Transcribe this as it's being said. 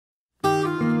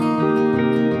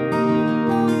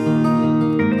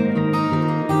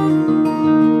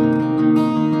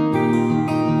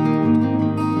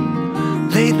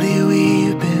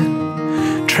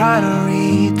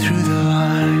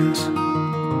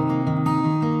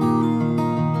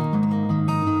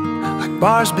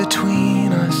Bars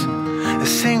between us, a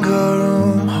single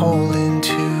room holding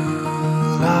two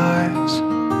lives.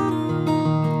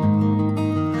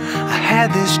 I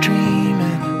had this dream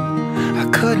and I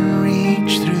couldn't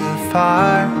reach through the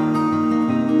fire.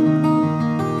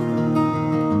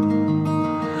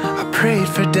 I prayed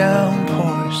for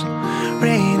downpours,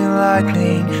 rain and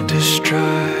lightning to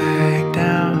strike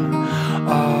down.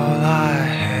 All I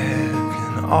have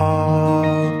can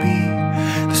all be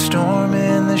the storm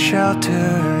and the shelter,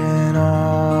 and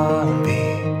all be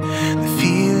the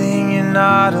feeling you're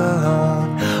not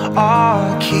alone.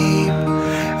 I'll keep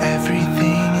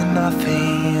everything and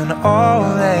nothing, and all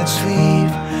let's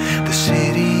leave the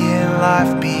city and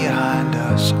life behind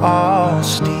us. All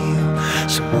steal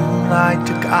some moonlight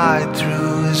to guide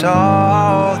through as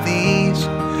all these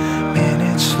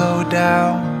minutes slow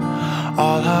down.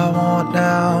 All I want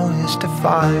now is to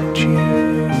find you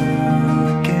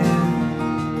again.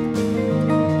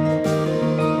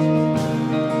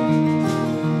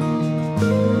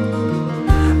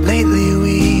 Lately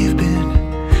we've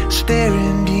been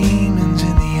staring demons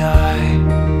in the eye,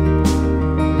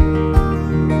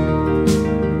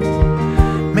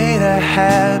 made a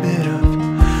habit of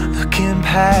looking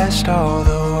past all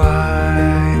the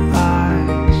white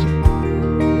lies.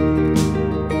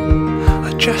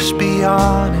 Just be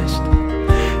honest,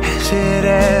 has it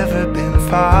ever been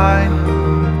fine?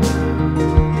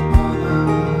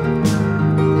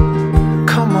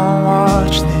 Come on,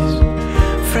 watch this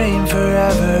frame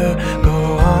forever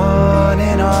go on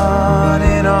and on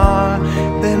and on,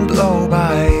 then blow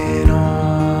by and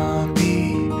all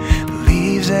be the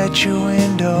leaves at your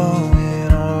window,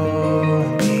 and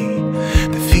all be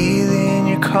the feeling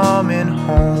you're coming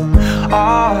home.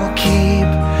 I'll keep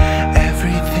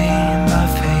everything,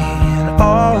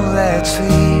 oh, let's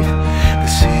leave the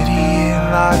city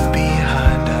and life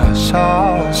behind us.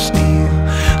 All steal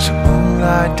some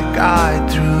moonlight to guide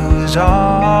through as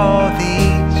all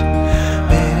these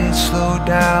minutes slow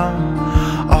down.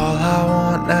 All I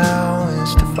want now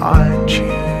is to find you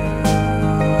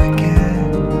again.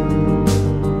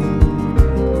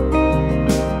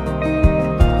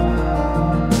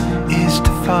 Is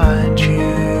to find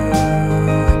you.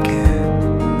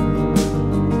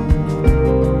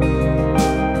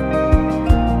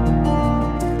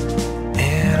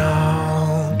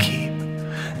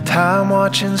 Time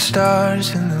watching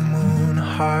stars in the moon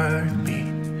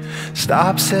heartbeat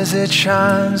stops as it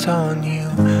shines on you.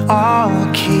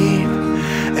 I'll keep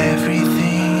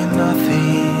everything and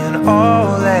nothing, and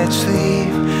all let's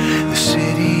leave the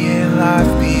city and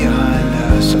life behind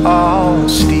us. I'll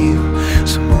steal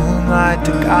some moonlight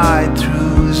to guide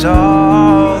through as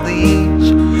all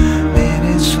these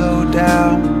minutes slow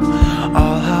down.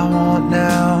 All I want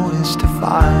now is to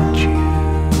find you.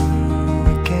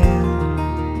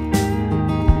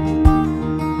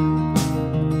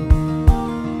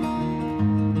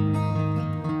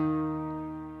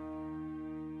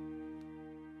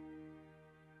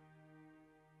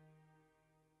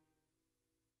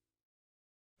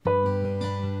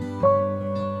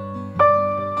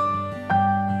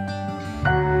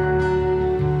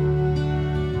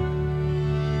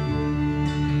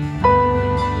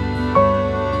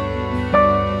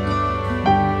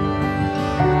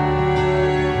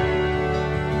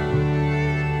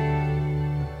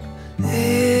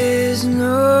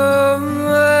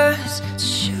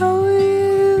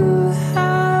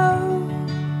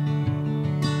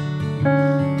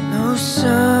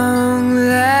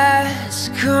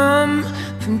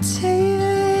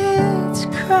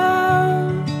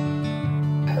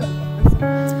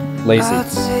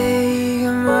 Lacey.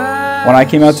 When I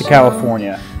came out to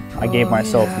California, I gave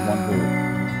myself one rule,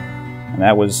 and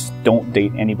that was don't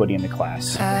date anybody in the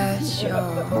class.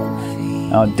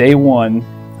 On day one,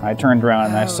 I turned around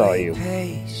and I saw you,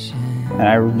 and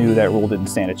I knew that rule didn't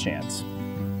stand a chance.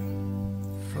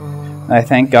 And I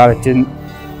thank God it didn't,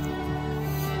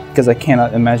 because I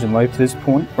cannot imagine life to this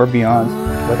point or beyond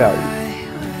without you.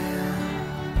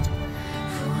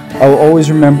 I will always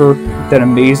remember that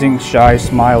amazing, shy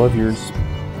smile of yours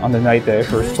on the night that I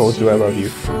first told you I love you.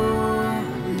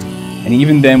 And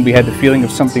even then, we had the feeling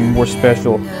of something more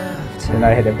special than I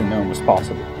had ever known was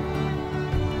possible.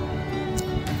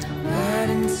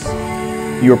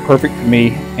 You are perfect for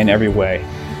me in every way,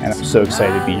 and I'm so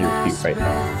excited to be here with you right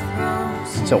now.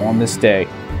 So on this day,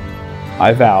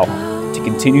 I vow to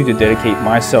continue to dedicate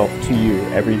myself to you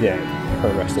every day for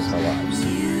the rest of our lives.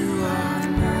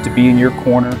 To be in your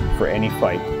corner for any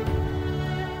fight.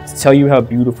 To tell you how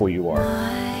beautiful you are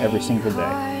every single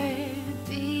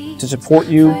day. To support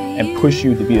you and push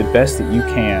you to be the best that you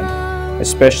can,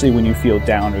 especially when you feel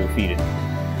down or defeated.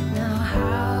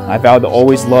 I vow to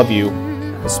always love you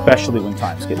especially when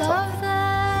times get tough.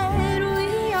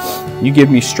 You give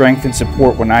me strength and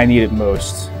support when I need it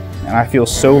most, and I feel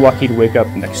so lucky to wake up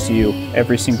next to you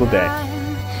every single day.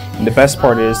 And the best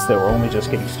part is that we're only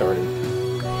just getting started.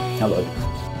 I love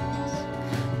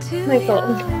you. Michael,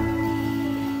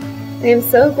 I am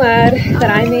so glad that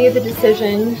I made the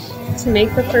decision to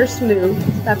make the first move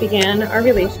that began our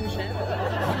relationship,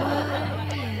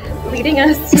 leading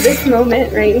us to this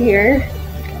moment right here.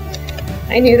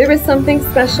 I knew there was something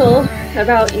special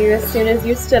about you as soon as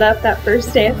you stood up that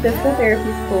first day at physical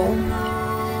therapy school.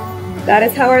 That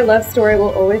is how our love story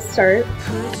will always start.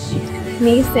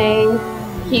 Me saying,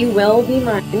 "He will be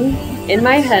mine," in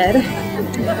my head,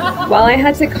 while I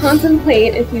had to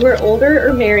contemplate if you were older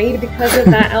or married because of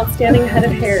that outstanding head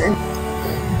of hair.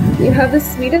 You have the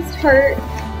sweetest heart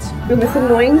and this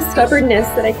annoying stubbornness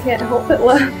that I can't help but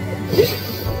love.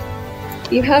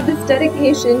 You have this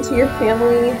dedication to your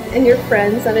family and your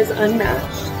friends that is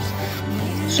unmatched,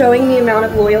 showing the amount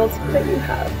of loyalty that you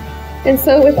have. And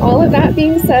so with all of that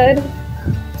being said,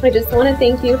 I just want to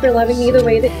thank you for loving me the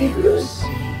way that you do.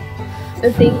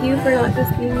 And thank you for not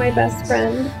just being my best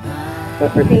friend,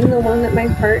 but for being the one that my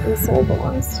heart and soul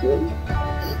belongs to.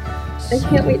 I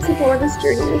can't wait to go on this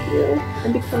journey with you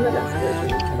and become the best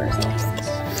version of ourselves.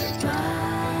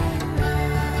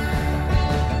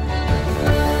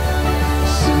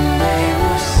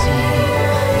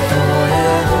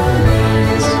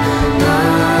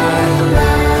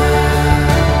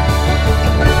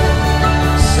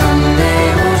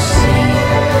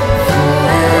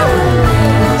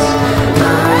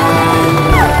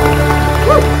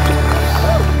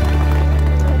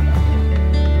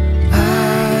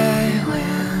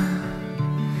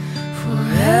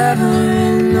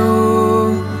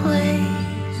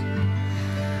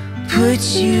 Put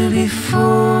you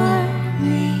before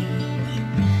me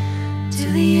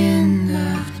to the end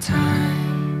of time.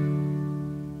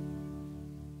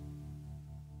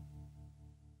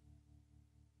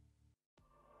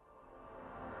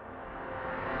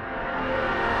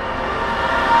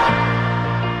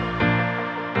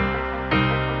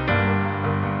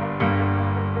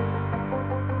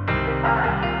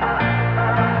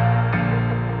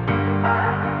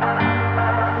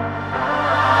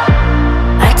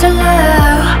 To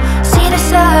love, see the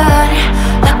sun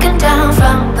looking down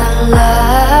from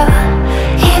below.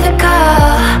 Hear the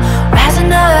call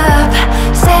rising up,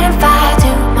 setting fire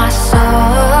to my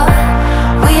soul.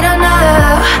 We don't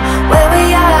know where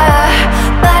we are,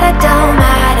 but it don't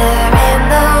matter in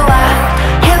the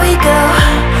wild. Here we go,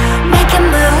 making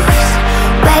moves,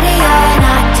 ready or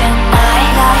not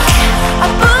tonight. Like a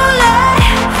bullet,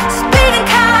 speeding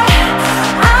car,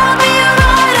 I'll be your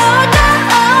ride or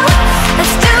die.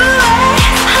 Let's do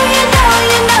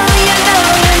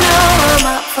I'm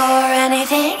up for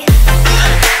anything.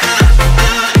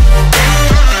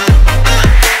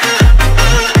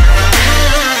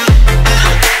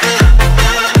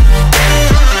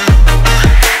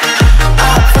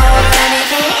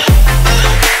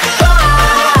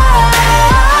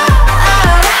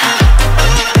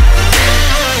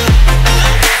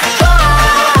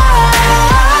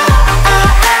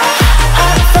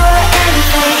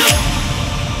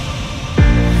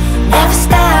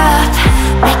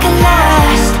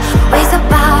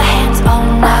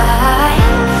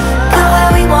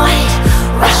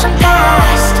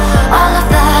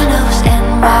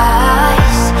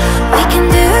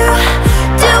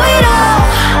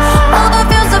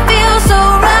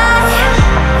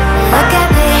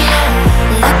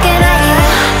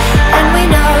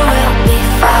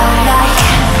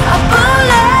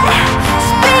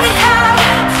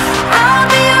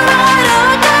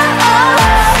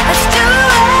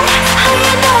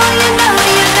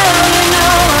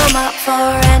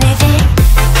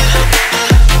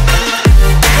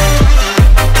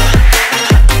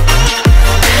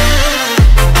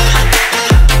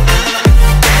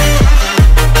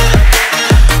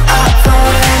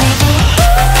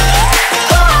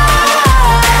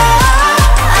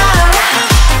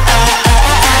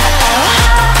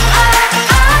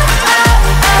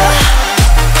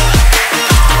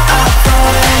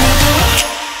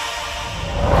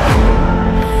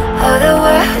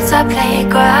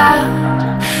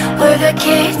 Playground, we're the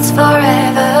kids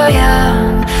forever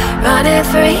young, running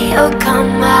free, oh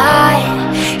come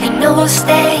on, you know we'll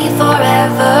stay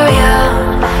forever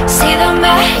young, see the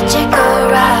magic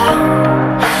around.